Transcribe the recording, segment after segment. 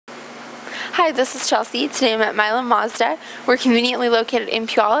Hi, this is Chelsea. Today I'm at Milam Mazda. We're conveniently located in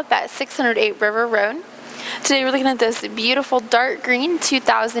Puyallup at 608 River Road. Today we're looking at this beautiful dark green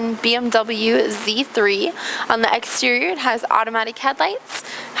 2000 BMW Z3. On the exterior it has automatic headlights,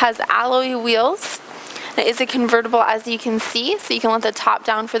 has alloy wheels. It is a convertible, as you can see, so you can let the top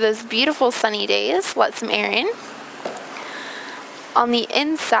down for those beautiful sunny days, let some air in. On the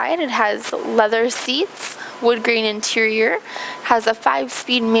inside it has leather seats, wood grain interior, has a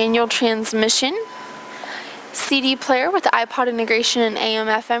 5-speed manual transmission, CD player with iPod integration and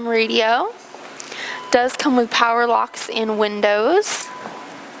AM/FM radio, does come with power locks and windows,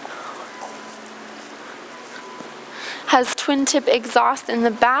 has twin tip exhaust in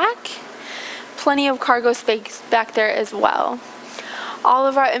the back, plenty of cargo space back there as well. All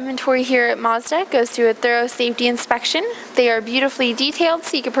of our inventory here at Mazda goes through a thorough safety inspection. They are beautifully detailed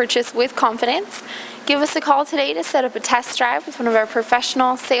so you can purchase with confidence. Give us a call today to set up a test drive with one of our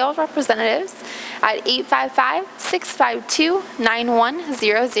professional sales representatives at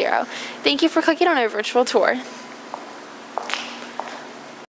 855-652-9100. Thank you for clicking on our virtual tour.